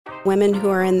Women who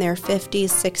are in their 50s,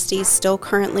 60s, still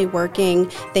currently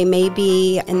working. They may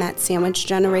be in that sandwich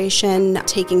generation,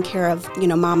 taking care of,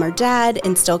 mom or dad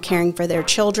and still caring for their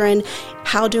children.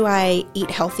 How do I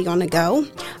eat healthy on the go?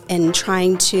 And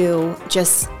trying to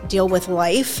just deal with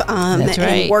life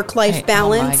and work-life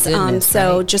balance.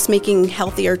 Just making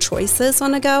healthier choices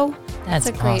on the go. That's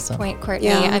a great point, Courtney.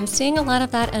 Yeah. I'm seeing a lot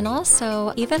of that, and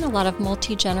also even a lot of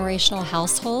multi-generational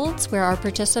households where our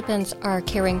participants are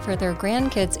caring for their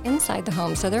grandkids inside the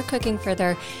home. So they're cooking for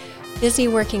their busy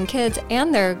working kids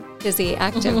and their busy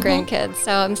active grandkids.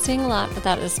 So I'm seeing a lot of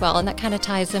that as well. And that kind of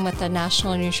ties in with the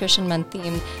National Nutrition Month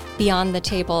theme, Beyond the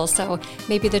Table. So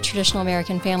maybe the traditional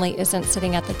American family isn't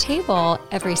sitting at the table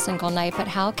every single night, but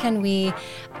how can we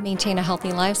maintain a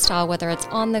healthy lifestyle, whether it's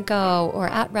on the go or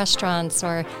at restaurants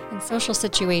or in social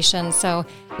situations? So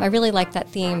I really like that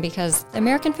theme because the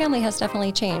American family has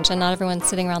definitely changed and not everyone's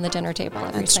sitting around the dinner table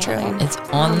every single night. It's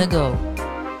on the go.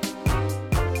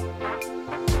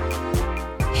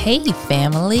 Hey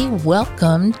family,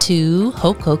 welcome to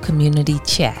HoCo Community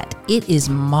Chat. It is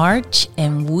March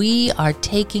and we are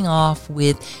taking off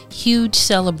with huge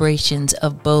celebrations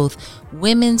of both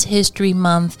Women's History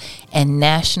Month and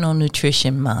National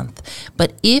Nutrition Month.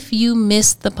 But if you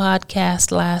missed the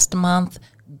podcast last month,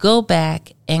 go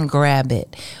back and grab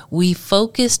it. We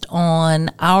focused on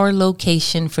our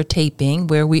location for taping,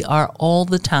 where we are all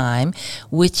the time,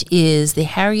 which is the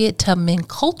Harriet Tubman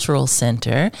Cultural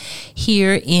Center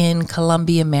here in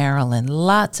Columbia, Maryland.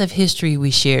 Lots of history we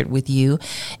shared with you.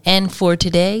 And for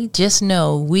today, just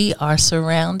know we are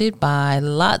surrounded by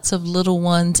lots of little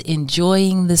ones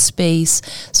enjoying the space.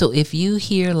 So if you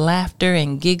hear laughter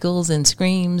and giggles and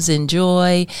screams and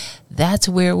joy, that's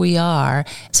where we are.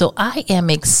 So I am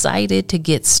excited to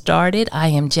get started. I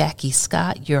am Jackie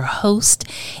Scott, your host,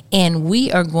 and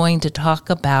we are going to talk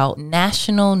about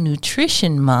National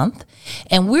Nutrition Month,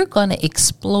 and we're going to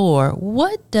explore,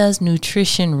 what does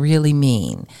nutrition really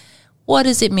mean? What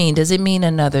does it mean? Does it mean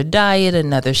another diet,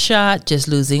 another shot, just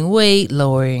losing weight,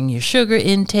 lowering your sugar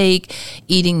intake,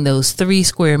 eating those 3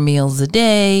 square meals a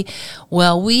day?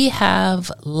 Well, we have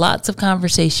lots of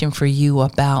conversation for you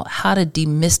about how to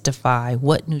demystify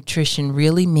what nutrition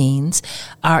really means.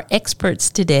 Our experts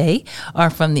today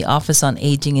are from the Office on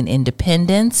Aging and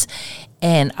Independence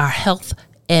and our health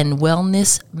and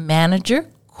wellness manager,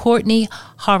 Courtney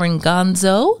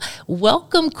Harangonzo.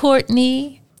 Welcome,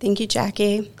 Courtney. Thank you,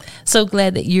 Jackie. So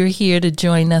glad that you're here to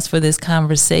join us for this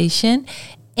conversation.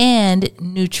 And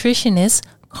nutritionist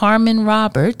Carmen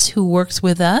Roberts, who works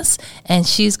with us, and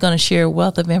she's going to share a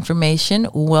wealth of information.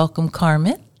 Welcome,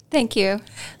 Carmen. Thank you.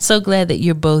 So glad that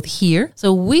you're both here.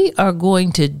 So we are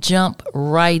going to jump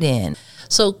right in.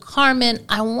 So, Carmen,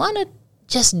 I want to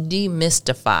just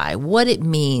demystify what it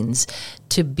means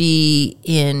to be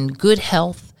in good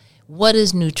health. What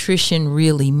does nutrition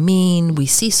really mean? We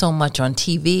see so much on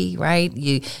TV, right?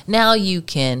 Now you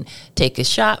can take a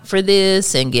shot for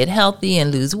this and get healthy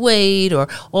and lose weight, or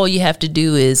all you have to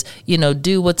do is,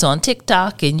 do what's on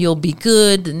TikTok and you'll be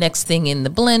good. The next thing in the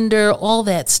blender, all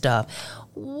that stuff.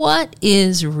 What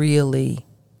is really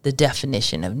the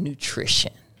definition of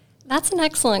nutrition? That's an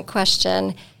excellent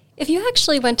question. If you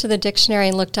actually went to the dictionary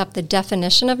and looked up the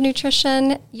definition of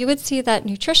nutrition, you would see that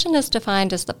nutrition is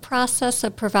defined as the process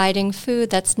of providing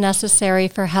food that's necessary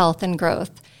for health and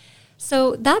growth.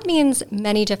 So that means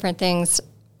many different things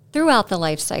throughout the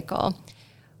life cycle.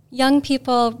 Young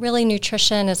people, really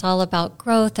nutrition is all about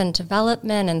growth and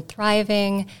development and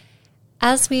thriving.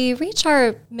 As we reach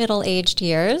our middle-aged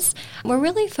years, we're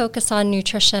really focused on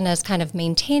nutrition as kind of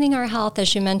maintaining our health.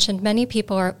 As you mentioned, many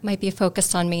people might be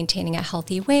focused on maintaining a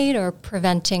healthy weight or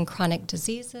preventing chronic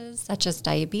diseases such as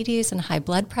diabetes and high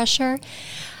blood pressure.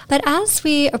 But as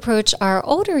we approach our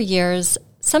older years,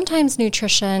 sometimes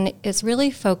nutrition is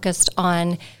really focused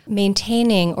on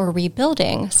maintaining or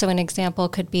rebuilding. So an example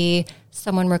could be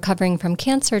someone recovering from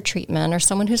cancer treatment or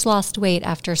someone who's lost weight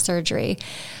after surgery.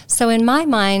 So in my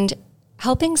mind,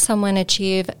 helping someone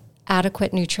achieve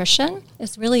adequate nutrition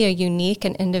is really a unique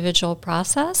and individual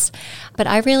process, but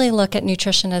I really look at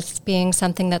nutrition as being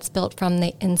something that's built from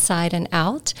the inside and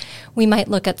out. We might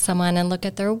look at someone and look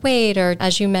at their weight, or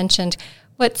as you mentioned,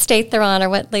 what state they're on or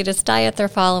what latest diet they're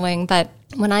following, but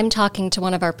when I'm talking to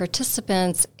one of our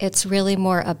participants, it's really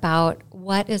more about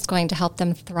what is going to help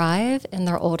them thrive in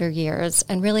their older years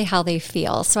and really how they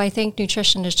feel. So I think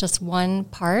nutrition is just one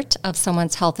part of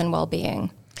someone's health and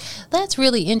well-being. That's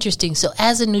really interesting. So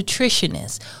as a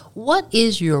nutritionist, what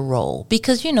is your role?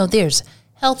 Because, there's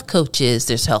health coaches,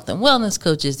 there's health and wellness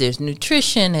coaches, there's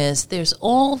nutritionists, there's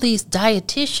all these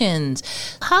dietitians.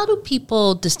 How do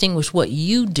people distinguish what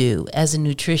you do as a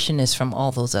nutritionist from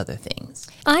all those other things?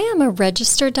 I am a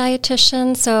registered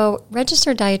dietitian. So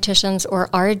registered dietitians, or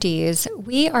RDs,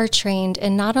 we are trained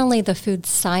in not only the food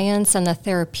science and the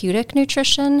therapeutic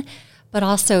nutrition, but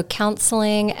also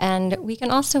counseling. And we can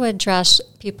also address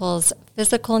people's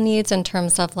physical needs in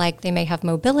terms of like they may have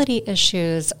mobility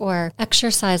issues or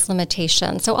exercise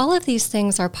limitations. So all of these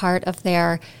things are part of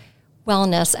their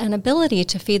wellness and ability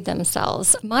to feed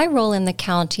themselves. My role in the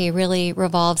county really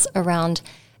revolves around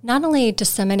not only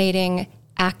disseminating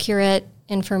accurate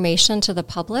information to the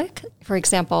public. For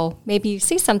example, maybe you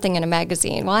see something in a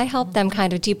magazine. Well, I help them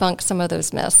kind of debunk some of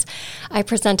those myths. I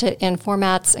present it in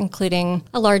formats including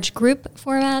a large group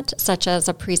format, such as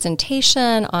a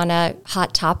presentation on a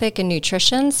hot topic in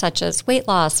nutrition, such as weight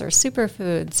loss or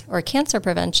superfoods or cancer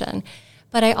prevention.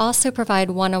 But I also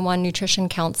provide one-on-one nutrition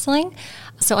counseling.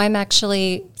 So I'm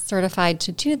actually certified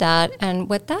to do that. And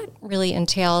what that really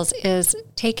entails is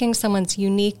taking someone's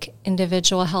unique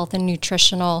individual health and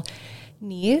nutritional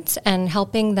needs and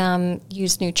helping them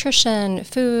use nutrition,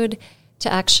 food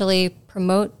to actually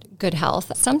promote good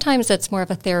health. Sometimes it's more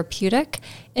of a therapeutic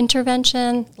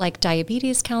intervention like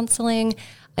diabetes counseling,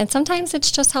 and sometimes it's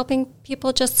just helping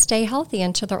people just stay healthy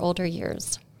into their older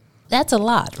years. That's a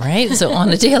lot, right? So on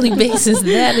a daily basis,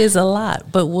 that is a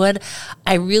lot. But what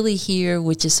I really hear,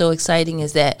 which is so exciting,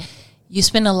 is that you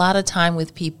spend a lot of time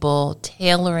with people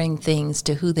tailoring things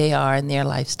to who they are and their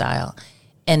lifestyle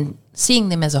and seeing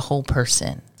them as a whole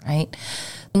person, right?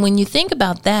 And when you think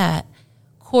about that,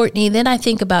 Courtney, then I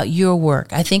think about your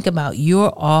work. I think about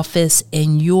your office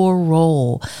and your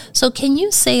role. So can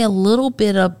you say a little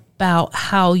bit about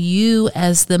how you,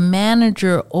 as the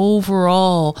manager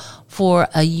overall for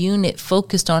a unit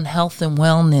focused on health and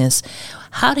wellness,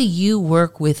 how do you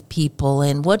work with people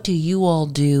and what do you all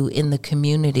do in the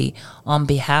community on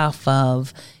behalf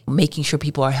of making sure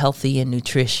people are healthy and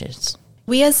nutritious?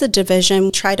 We as a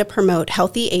division try to promote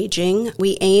healthy aging.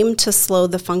 We aim to slow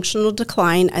the functional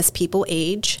decline as people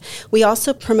age. We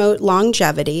also promote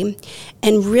longevity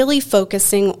and really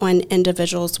focusing on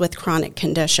individuals with chronic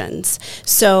conditions.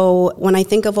 So when I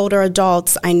think of older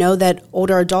adults, I know that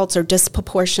older adults are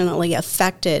disproportionately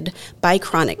affected by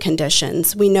chronic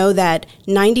conditions. We know that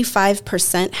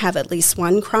 95% have at least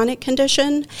one chronic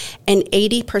condition and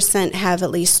 80% have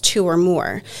at least two or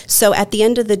more. So at the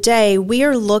end of the day, we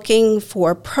are looking for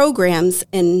programs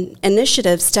and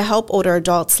initiatives to help older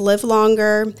adults live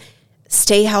longer,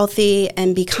 stay healthy,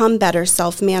 and become better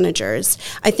self-managers.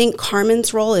 I think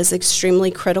Carmen's role is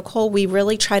extremely critical. We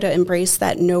really try to embrace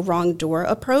that no wrong door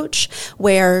approach,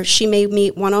 where she may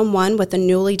meet one-on-one with a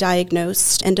newly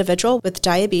diagnosed individual with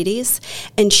diabetes,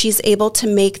 and she's able to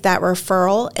make that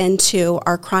referral into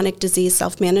our chronic disease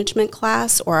self-management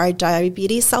class or our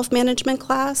diabetes self-management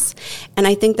class. And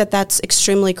I think that that's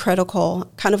extremely critical,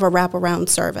 kind of a wraparound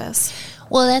service.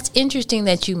 Well, that's interesting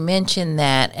that you mentioned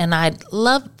that, and I'd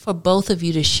love for both of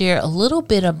you to share a little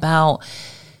bit about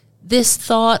this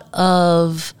thought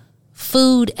of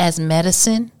food as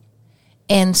medicine.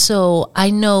 And so I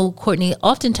know, Courtney,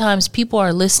 oftentimes people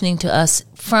are listening to us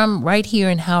from right here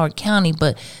in Howard County,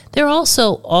 but they're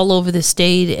also all over the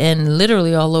state and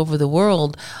literally all over the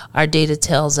world, our data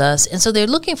tells us. And so they're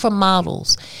looking for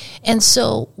models. And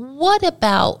so what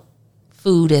about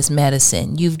food as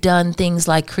medicine? You've done things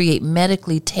like create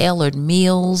medically tailored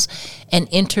meals and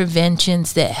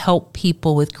interventions that help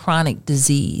people with chronic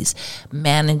disease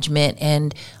management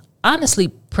and honestly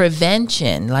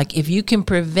prevention. Like if you can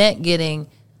prevent getting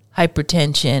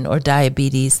hypertension or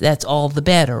diabetes, that's all the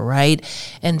better, right?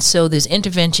 And so there's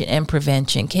intervention and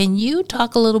prevention. Can you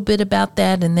talk a little bit about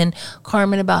that? And then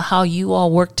Carmen, about how you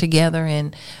all work together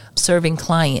in serving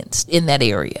clients in that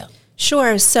area?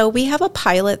 Sure. So we have a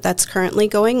pilot that's currently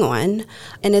going on,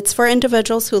 and it's for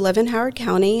individuals who live in Howard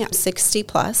County, 60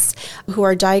 plus, who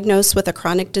are diagnosed with a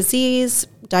chronic disease,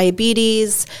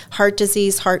 diabetes, heart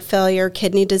disease, heart failure,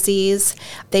 kidney disease.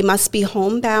 They must be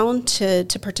homebound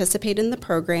to participate in the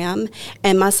program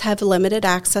and must have limited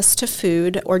access to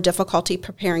food or difficulty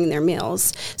preparing their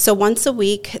meals. So once a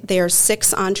week, there are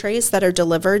 6 entrees that are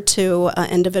delivered to an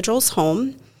individual's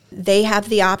home. They have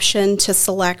the option to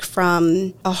select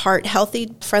from a heart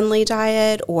healthy friendly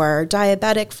diet or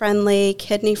diabetic friendly,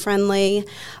 kidney friendly.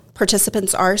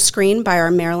 Participants are screened by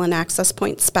our Maryland Access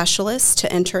Point specialists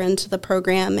to enter into the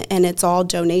program, and it's all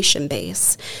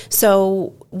donation-based.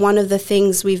 So one of the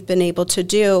things we've been able to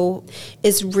do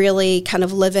is really kind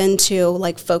of live into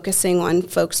like focusing on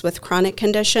folks with chronic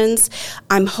conditions.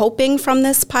 I'm hoping from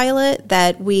this pilot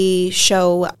that we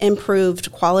show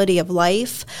improved quality of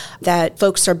life, that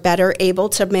folks are better able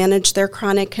to manage their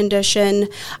chronic condition,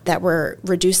 that we're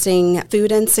reducing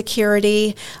food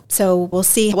insecurity. So we'll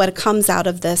see what comes out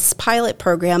of this pilot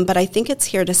program, but I think it's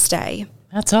here to stay.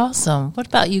 That's awesome. What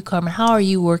about you, Carmen? How are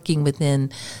you working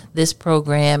within this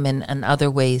program and other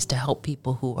ways to help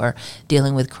people who are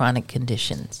dealing with chronic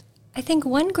conditions? I think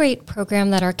one great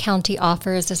program that our county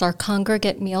offers is our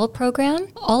congregate meal program.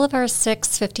 All of our 6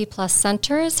 50-plus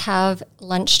centers have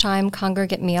lunchtime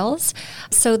congregate meals.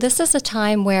 So this is a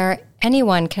time where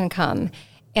anyone can come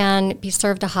and be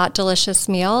served a hot, delicious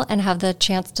meal and have the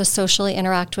chance to socially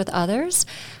interact with others.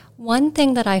 One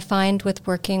thing that I find with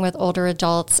working with older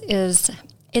adults is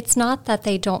it's not that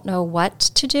they don't know what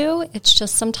to do. It's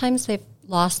just sometimes they've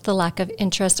lost the lack of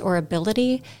interest or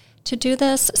ability to do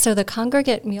this. So the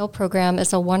congregate meal program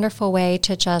is a wonderful way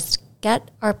to just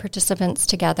get our participants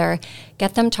together,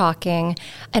 get them talking,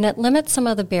 and it limits some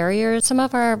of the barriers. Some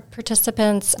of our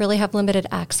participants really have limited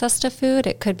access to food.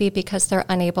 It could be because they're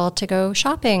unable to go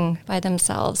shopping by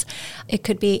themselves. It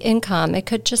could be income. It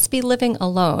could just be living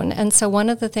alone. And so one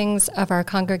of the things of our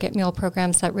congregate meal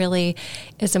programs that really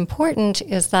is important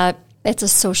is that it's a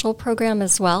social program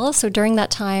as well. So during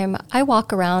that time, I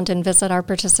walk around and visit our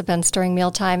participants during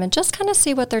mealtime and just kind of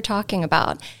see what they're talking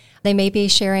about. They may be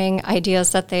sharing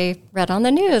ideas that they read on the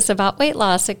news about weight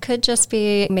loss. It could just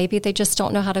be maybe they just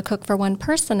don't know how to cook for one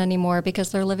person anymore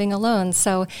because they're living alone.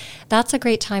 So that's a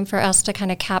great time for us to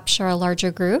kind of capture a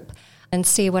larger group and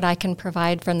see what I can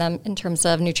provide for them in terms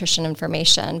of nutrition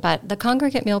information. But the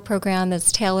congregate meal program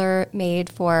is tailor-made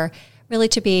for really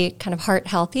to be kind of heart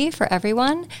healthy for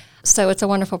everyone. So it's a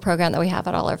wonderful program that we have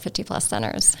at all our 50-plus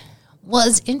centers. Well,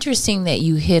 it's interesting that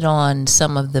you hit on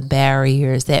some of the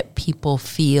barriers that people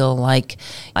feel like,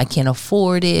 I can't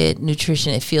afford it,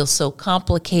 nutrition, it feels so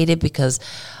complicated because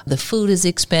the food is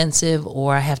expensive,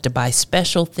 or I have to buy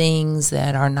special things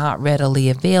that are not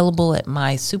readily available at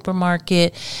my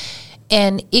supermarket.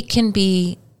 And it can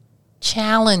be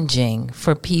challenging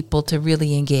for people to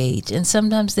really engage. And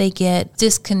sometimes they get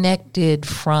disconnected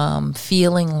from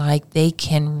feeling like they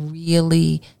can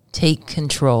really take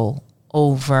control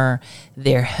over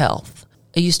their health.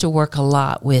 I used to work a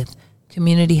lot with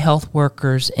community health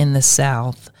workers in the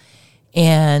South,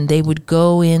 and they would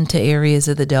go into areas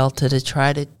of the Delta to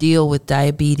try to deal with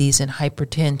diabetes and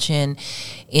hypertension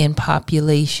in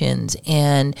populations,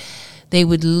 and they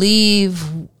would leave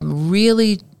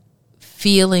really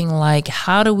feeling like,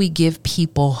 how do we give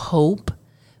people hope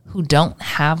who don't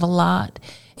have a lot?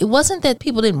 It wasn't that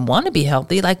people didn't want to be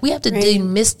healthy. Like, we have to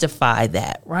demystify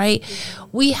that, right?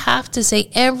 We have to say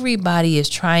everybody is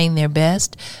trying their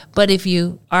best. But if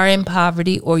you are in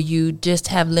poverty, or you just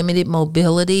have limited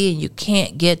mobility and you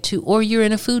can't get to, or you're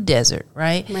in a food desert,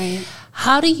 right?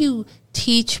 How do you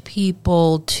teach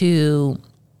people to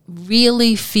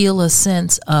really feel a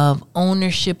sense of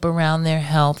ownership around their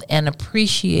health and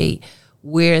appreciate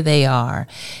where they are?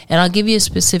 And I'll give you a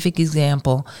specific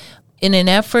example. In an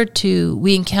effort to,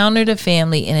 we encountered a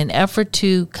family in an effort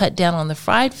to cut down on the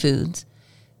fried foods.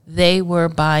 They were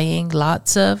buying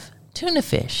lots of tuna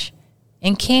fish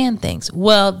and canned things.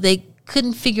 Well, they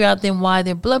couldn't figure out then why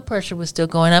their blood pressure was still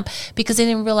going up, because they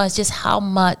didn't realize just how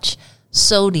much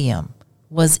sodium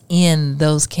was in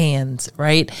those cans,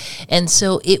 right? And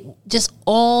so it just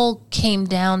all came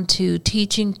down to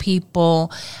teaching people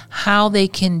how they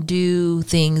can do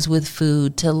things with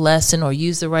food to lessen or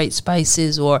use the right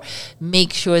spices, or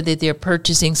make sure that they're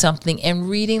purchasing something and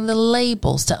reading the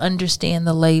labels to understand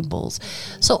the labels.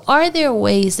 So are there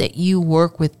ways that you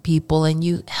work with people and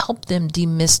you help them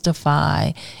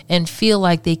demystify and feel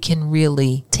like they can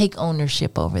really take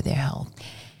ownership over their health?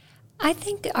 I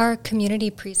think our community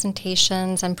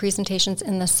presentations and presentations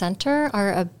in the center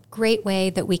are a great way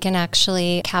that we can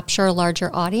actually capture a larger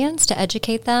audience to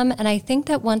educate them. And I think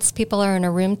that once people are in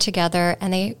a room together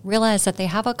and they realize that they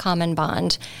have a common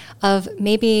bond of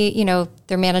maybe,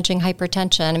 they're managing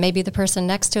hypertension, and maybe the person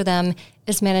next to them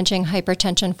is managing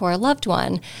hypertension for a loved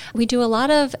one. We do a lot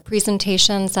of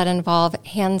presentations that involve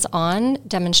hands-on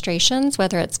demonstrations,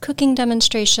 whether it's cooking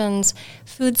demonstrations,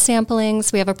 food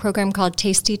samplings. We have a program called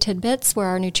Tasty Tidbits where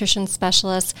our nutrition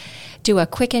specialists do a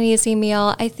quick and easy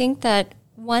meal. I think that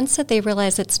once that they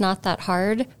realize it's not that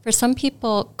hard, for some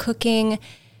people, cooking,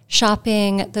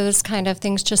 shopping, those kind of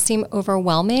things just seem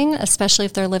overwhelming, especially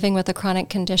if they're living with a chronic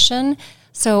condition.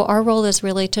 So our role is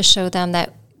really to show them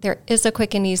that there is a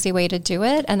quick and easy way to do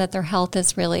it, and that their health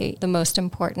is really the most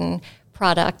important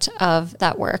product of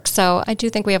that work. So I do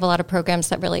think we have a lot of programs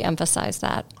that really emphasize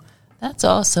that. That's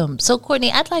awesome. So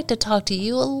Courtney, I'd like to talk to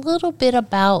you a little bit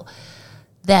about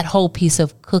that whole piece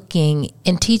of cooking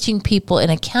and teaching people in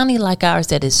a county like ours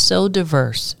that is so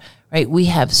diverse, right? We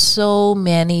have so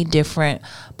many different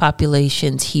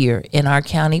populations here in our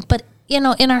county, but in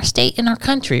our state, in our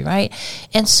country, right?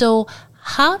 And so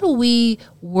how do we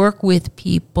work with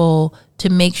people to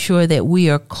make sure that we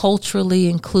are culturally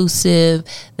inclusive,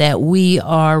 that we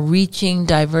are reaching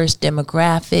diverse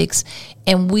demographics,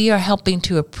 and we are helping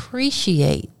to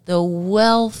appreciate the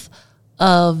wealth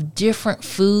of different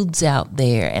foods out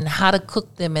there and how to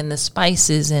cook them and the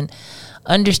spices, and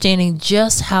understanding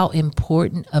just how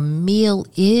important a meal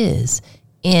is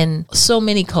in so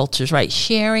many cultures, right?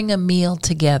 Sharing a meal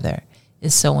together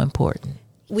is so important.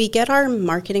 We get our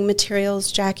marketing materials,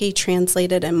 Jackie,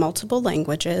 translated in multiple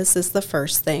languages is the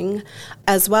first thing,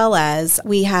 as well as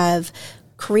we have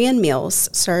Korean meals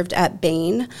served at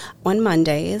Bain on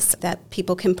Mondays that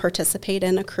people can participate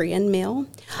in a Korean meal.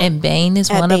 And Bain is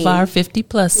one of our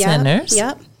 50-plus centers.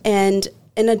 Yep. And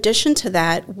in addition to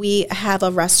that, we have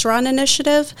a restaurant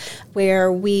initiative where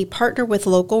we partner with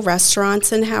local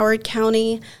restaurants in Howard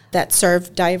County that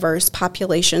serve diverse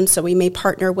populations. So we may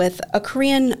partner with a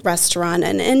Korean restaurant,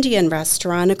 an Indian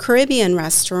restaurant, a Caribbean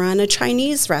restaurant, a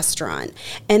Chinese restaurant.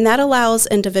 And that allows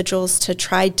individuals to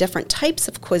try different types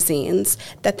of cuisines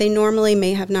that they normally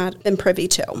may have not been privy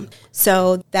to.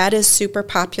 So that is super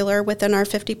popular within our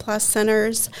 50-plus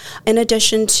centers. In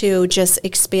addition to just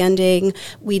expanding,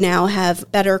 we now have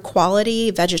better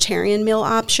quality vegetarian meal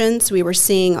options. We were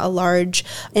seeing a large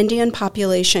Indian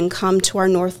population come to our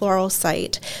North Laurel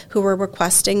site who were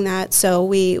requesting that. So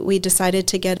we decided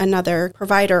to get another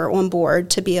provider on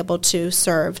board to be able to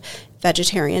serve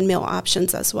vegetarian meal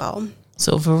options as well.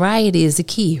 So variety is the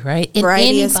key, right? And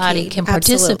variety anybody can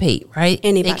participate, Absolutely. right?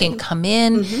 Anybody. They can come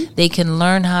in, they can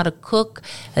learn how to cook,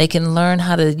 they can learn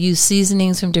how to use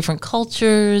seasonings from different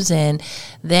cultures, and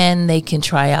then they can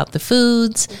try out the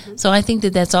foods. So I think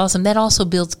that that's awesome. That also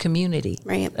builds community.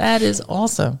 Right. That is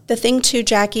awesome. The thing too,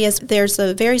 Jackie, is there's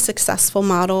a very successful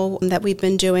model that we've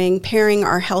been doing, pairing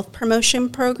our health promotion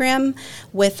program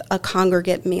with a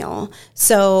congregate meal.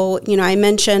 So, I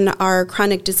mentioned our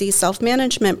chronic disease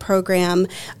self-management program.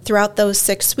 Throughout those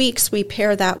 6 weeks, we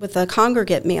pair that with a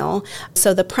congregate meal.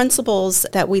 So the principles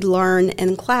that we learn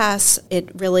in class, it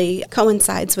really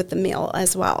coincides with the meal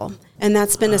as well. And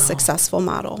that's been a successful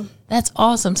model. That's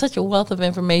awesome. Such a wealth of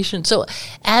information. So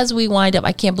as we wind up,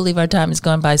 I can't believe our time has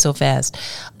gone by so fast.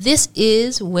 This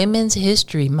is Women's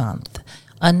History Month,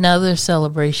 another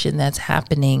celebration that's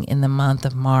happening in the month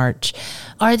of March.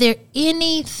 Are there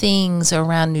any things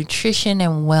around nutrition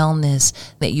and wellness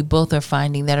that you both are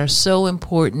finding that are so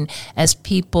important as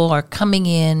people are coming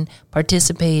in,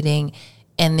 participating,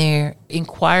 and they're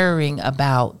inquiring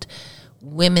about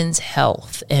women's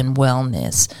health and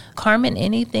wellness? Carmen,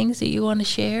 any things that you want to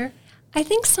share? I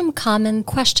think some common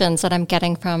questions that I'm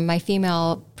getting from my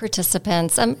female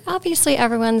participants. Obviously,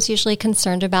 everyone's usually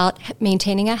concerned about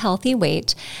maintaining a healthy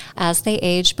weight as they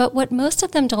age, but what most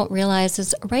of them don't realize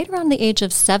is right around the age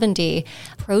of 70,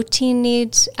 protein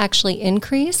needs actually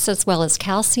increase as well as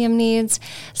calcium needs.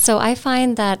 So I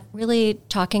find that really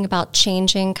talking about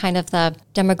changing kind of the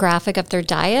demographic of their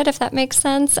diet, if that makes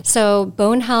sense. So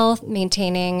bone health,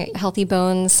 maintaining healthy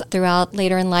bones throughout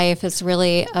later in life is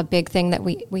really a big thing that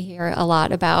we hear a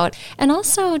lot about. And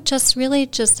also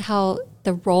just how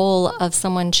the role of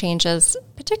someone changes,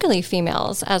 particularly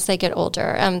females, as they get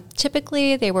older.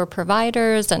 Typically, they were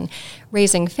providers and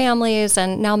raising families,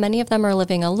 and now many of them are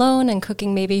living alone and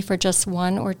cooking maybe for just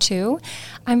one or two.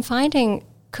 I'm finding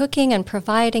cooking and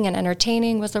providing and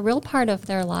entertaining was a real part of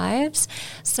their lives.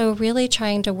 So really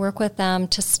trying to work with them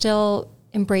to still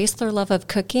embrace their love of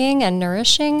cooking and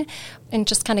nourishing, and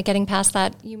just kind of getting past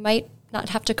that. You might not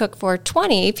have to cook for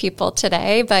 20 people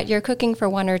today, but you're cooking for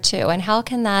one or two. And how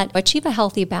can that achieve a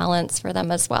healthy balance for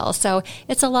them as well? So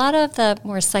it's a lot of the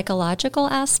more psychological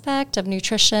aspect of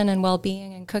nutrition and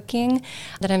well-being and cooking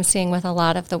that I'm seeing with a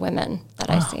lot of the women that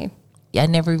I see. I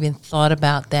never even thought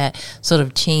about that sort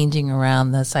of changing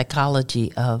around the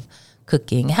psychology of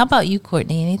cooking. How about you,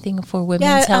 Courtney? Anything for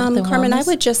women's health and Carmen, wellness? I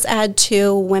would just add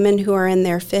to women who are in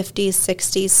their 50s,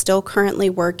 60s, still currently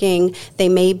working. They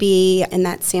may be in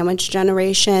that sandwich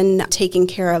generation, taking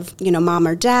care of, mom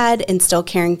or dad and still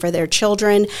caring for their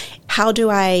children. How do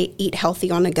I eat healthy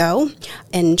on the go?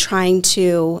 And trying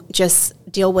to just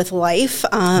deal with life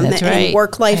and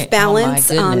work-life balance.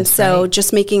 Oh my goodness,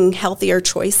 just making healthier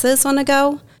choices on the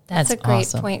go. That's a great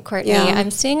awesome. point, Courtney. Yeah.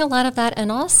 I'm seeing a lot of that,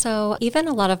 and also even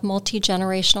a lot of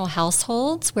multi-generational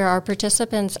households where our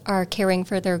participants are caring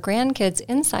for their grandkids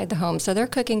inside the home. So they're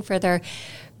cooking for their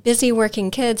busy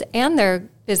working kids and their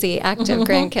busy active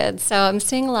grandkids. So I'm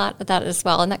seeing a lot of that as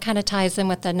well. And that kind of ties in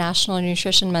with the National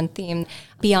Nutrition Month theme,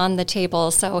 Beyond the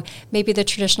Table. So maybe the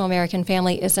traditional American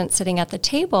family isn't sitting at the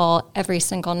table every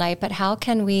single night, but how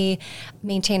can we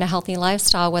maintain a healthy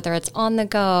lifestyle, whether it's on the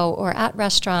go or at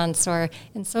restaurants or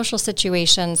in social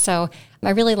situations? So I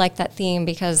really like that theme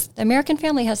because the American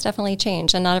family has definitely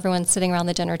changed, and not everyone's sitting around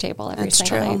the dinner table every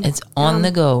single night. It's on the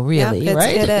go, really, Yep,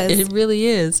 right? it is. It really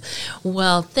is.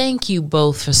 Well, thank you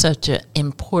both for such an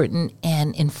important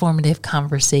and informative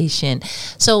conversation.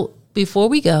 So before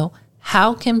we go,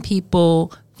 how can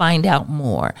people find out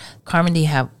more? Carmen, do you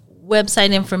have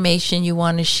website information you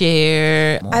want to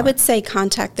share? I would say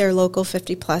contact their local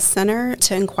 50 Plus center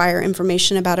to inquire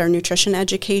information about our nutrition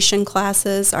education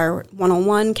classes, our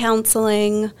one-on-one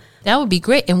counseling. That would be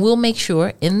great. And we'll make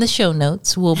sure in the show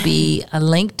notes will be a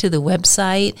link to the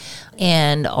website.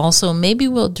 And also maybe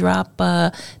we'll drop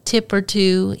a tip or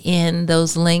two in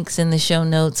those links in the show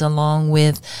notes, along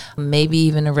with maybe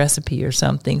even a recipe or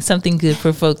something good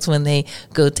for folks when they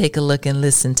go take a look and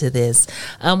listen to this.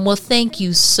 Well, thank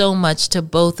you so much to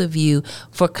both of you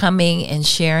for coming and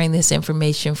sharing this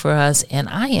information for us. And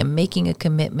I am making a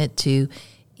commitment to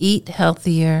eat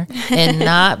healthier and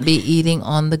not be eating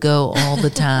on the go all the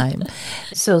time.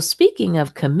 So speaking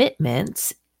of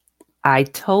commitments, I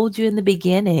told you in the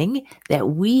beginning that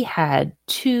we had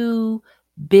 2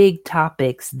 big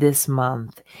topics this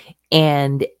month,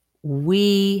 and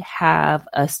we have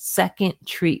a second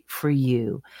treat for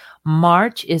you.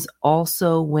 March is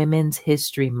also Women's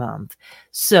History Month.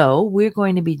 So we're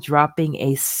going to be dropping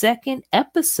a second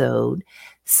episode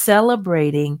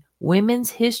celebrating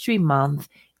Women's History Month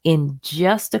in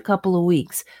just a couple of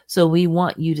weeks. So we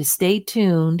want you to stay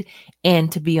tuned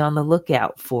and to be on the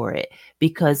lookout for it,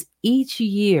 because each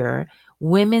year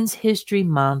Women's History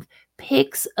Month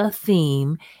picks a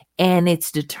theme and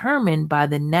it's determined by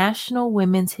the National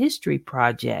Women's History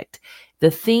Project.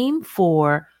 The theme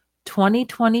for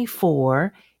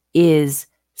 2024 is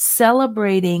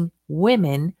celebrating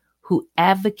women who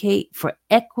advocate for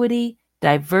equity,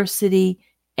 diversity,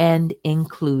 and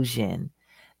inclusion.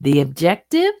 The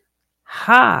objective,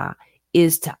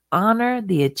 is to honor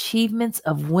the achievements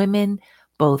of women,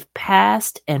 both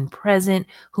past and present,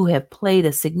 who have played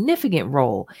a significant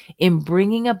role in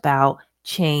bringing about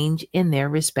change in their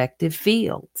respective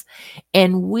fields.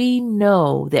 And we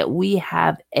know that we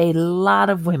have a lot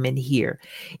of women here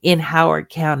in Howard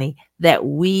County that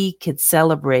we could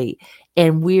celebrate.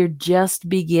 And we're just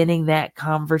beginning that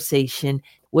conversation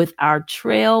with our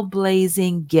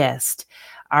trailblazing guest.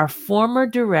 Our former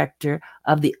director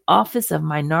of the Office of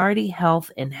Minority Health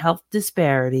and Health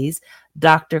Disparities,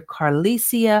 Dr.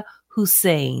 Carlicia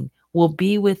Hussein, will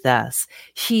be with us.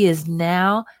 She is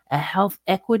now a health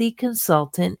equity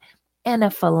consultant and a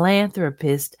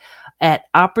philanthropist at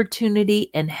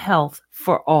Opportunity and Health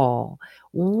for All.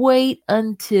 Wait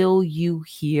until you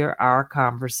hear our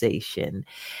conversation.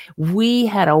 We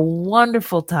had a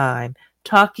wonderful time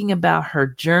talking about her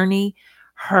journey,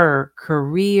 her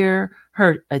career,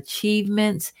 her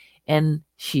achievements, and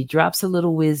she drops a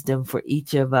little wisdom for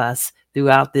each of us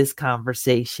throughout this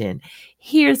conversation.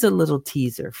 Here's a little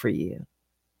teaser for you.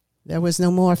 There was no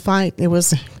more fight. There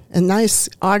was a nice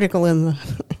article in the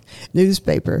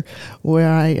newspaper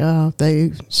where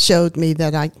they showed me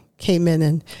that I came in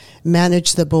and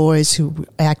managed the boys who were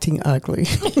acting ugly.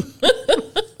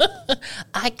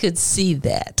 I could see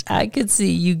that. I could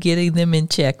see you getting them in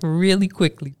check really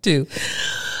quickly, too.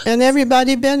 And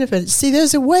everybody benefits. See,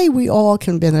 there's a way we all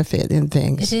can benefit in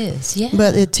things. It is, yeah.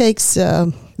 But it takes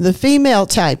the female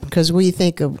type, because we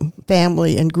think of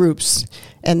family and groups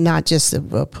and not just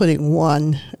of putting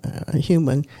one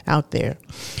human out there.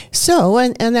 So,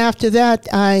 and after that,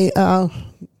 I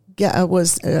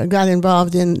got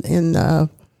involved in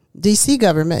D.C.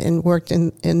 government and worked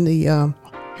in the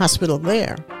hospital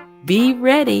there. Be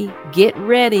ready, get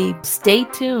ready, stay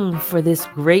tuned for this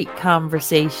great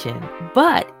conversation.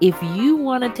 But if you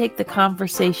want to take the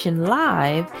conversation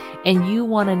live and you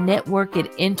want to network and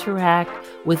interact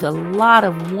with a lot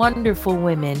of wonderful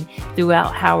women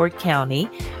throughout Howard County,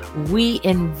 we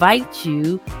invite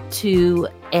you to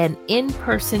an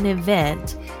in-person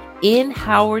event in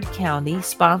Howard County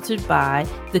sponsored by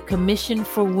the Commission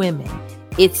for Women.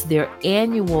 It's their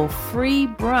annual free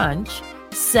brunch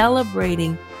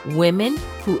celebrating women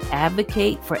who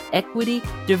advocate for equity,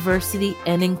 diversity,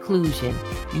 and inclusion.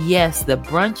 Yes, the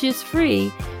brunch is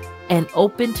free and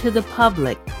open to the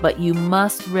public, but you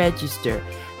must register.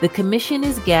 The commission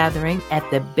is gathering at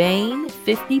the Bain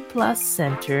 50 Plus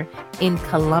Center in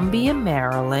Columbia,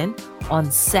 Maryland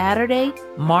on Saturday,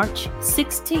 March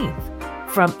 16th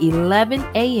from 11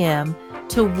 a.m.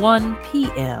 to 1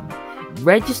 p.m.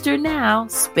 Register now,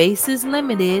 space is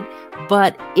limited,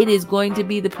 but it is going to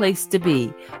be the place to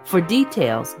be. For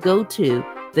details, go to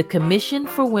the Commission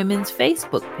for Women's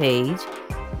Facebook page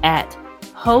at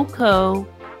HoCo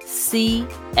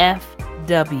CFW.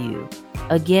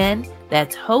 Again,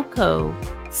 that's HoCo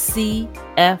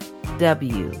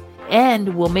CFW.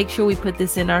 And we'll make sure we put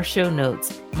this in our show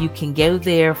notes. You can go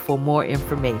there for more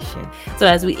information. So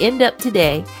as we end up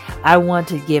today, I want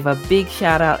to give a big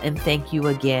shout out and thank you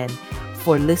again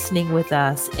for listening with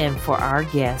us and for our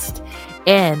guest.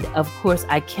 And of course,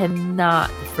 I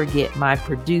cannot forget my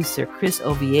producer, Chris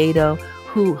Oviedo,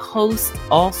 who hosts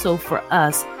also for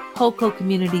us HoCo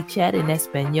Community Chat in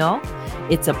Espanol.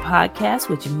 It's a podcast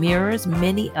which mirrors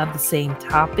many of the same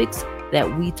topics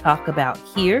that we talk about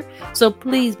here. So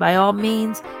please, by all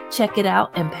means, check it out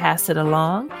and pass it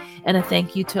along. And a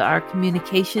thank you to our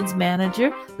communications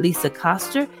manager, Lisa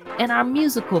Coster, and our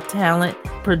musical talent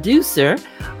producer,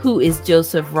 who is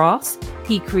Joseph Ross.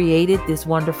 He created this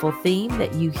wonderful theme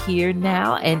that you hear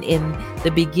now and in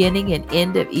the beginning and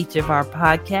end of each of our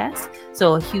podcasts.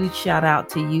 So a huge shout out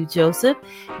to you, Joseph.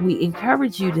 We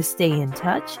encourage you to stay in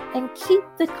touch and keep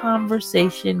the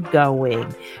conversation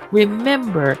going.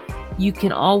 Remember, you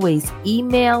can always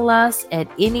email us at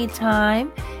any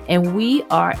time, and we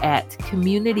are at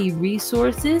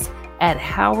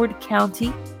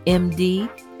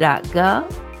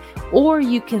communityresources@howardcountymd.gov. Or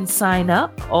you can sign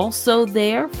up also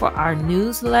there for our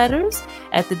newsletters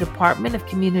at the Department of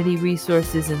Community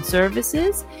Resources and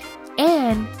Services,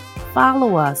 and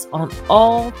follow us on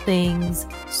all things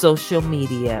social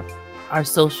media. Our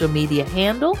social media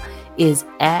handle is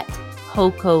at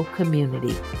HoCo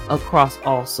Community across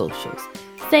all socials.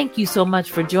 Thank you so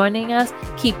much for joining us.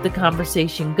 Keep the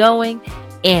conversation going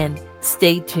and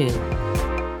stay tuned.